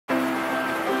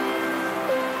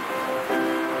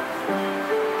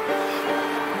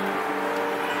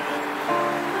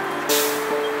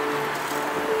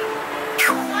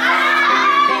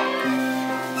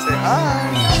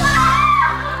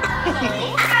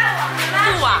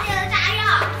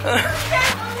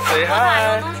Say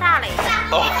hi.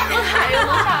 Oh.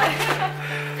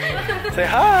 Say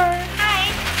hi.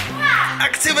 Hi.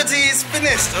 Activity is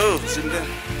finished. Oh, zoomed in.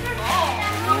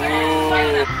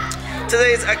 Ooh.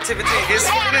 Today's activity is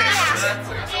finished.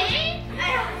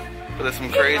 But there's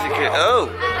some crazy kids. Oh.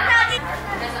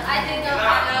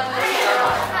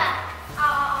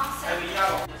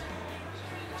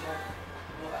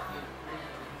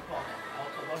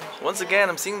 Once again,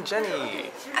 I'm seeing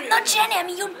Jenny. I'm not Jenny, I'm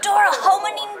Eudora. How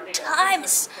many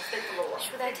times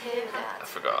should I tell you that? I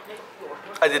forgot.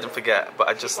 I didn't forget, but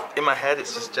I just, in my head,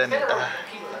 it's just Jenny.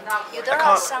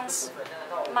 Eudora sounds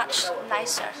much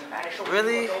nicer, right?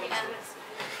 Really? Yeah.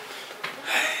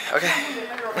 Okay.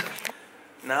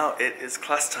 Now it is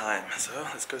class time, so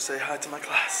let's go say hi to my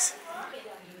class.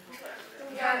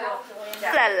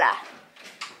 La la.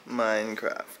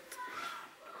 Minecraft.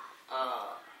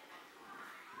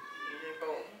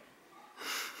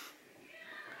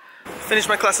 Finished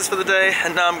my classes for the day,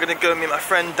 and now I'm gonna go meet my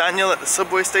friend Daniel at the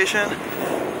subway station,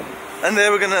 and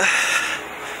then we're gonna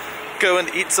go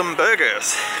and eat some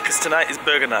burgers, because tonight is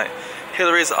burger night.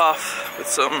 Hillary's off with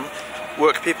some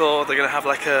work people. They're gonna have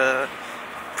like a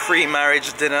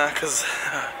pre-marriage dinner because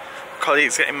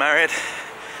colleague's getting married.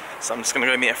 So I'm just gonna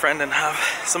go meet a friend and have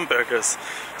some burgers.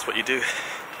 That's what you do.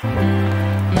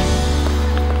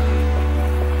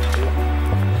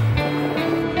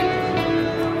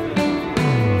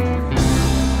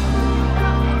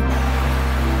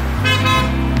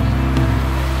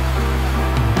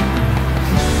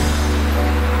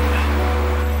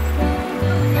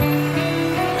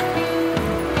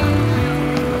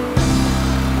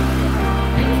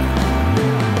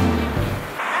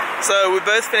 So we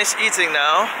both finished eating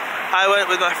now. I went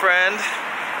with my friend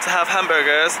to have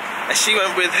hamburgers, and she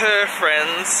went with her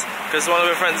friends because one of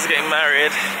her friends is getting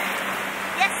married.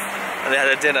 Yes. And they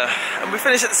had a dinner, and we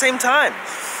finished at the same time.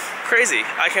 Crazy.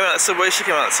 I came out of the subway, she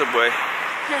came out of the subway.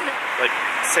 Like,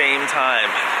 same time.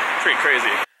 Pretty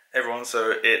crazy. Hey everyone,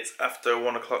 so it's after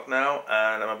 1 o'clock now,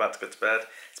 and I'm about to go to bed.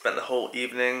 Spent the whole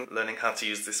evening learning how to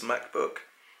use this MacBook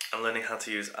and learning how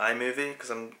to use iMovie,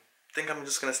 because I think I'm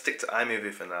just going to stick to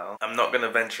iMovie for now. I'm not going to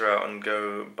venture out and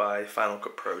go buy Final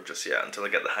Cut Pro just yet until I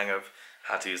get the hang of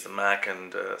how to use the Mac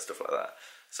and stuff like that.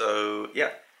 So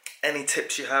yeah, any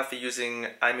tips you have for using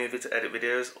iMovie to edit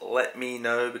videos, let me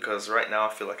know, because right now I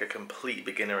feel like a complete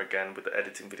beginner again with the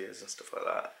editing videos and stuff like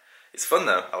that. It's fun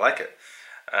though, I like it.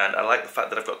 And I like the fact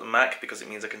that I've got the Mac because it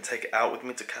means I can take it out with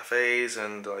me to cafes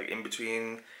and like in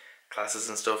between classes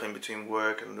and stuff, in between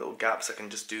work and little gaps, I can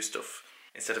just do stuff.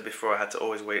 Instead of before I had to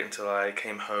always wait until I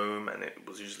came home, and it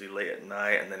was usually late at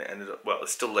night, and then it ended up, well,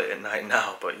 it's still late at night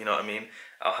now, but you know what I mean?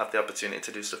 I'll have the opportunity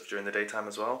to do stuff during the daytime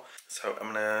as well. So I'm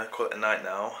gonna call it a night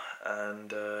now,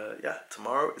 and yeah,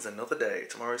 tomorrow is another day.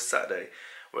 Tomorrow is Saturday,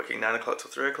 working 9 o'clock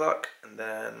till 3 o'clock, and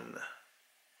then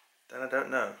I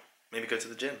don't know, maybe go to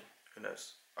the gym, who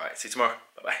knows? Alright, see you tomorrow,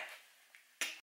 bye bye.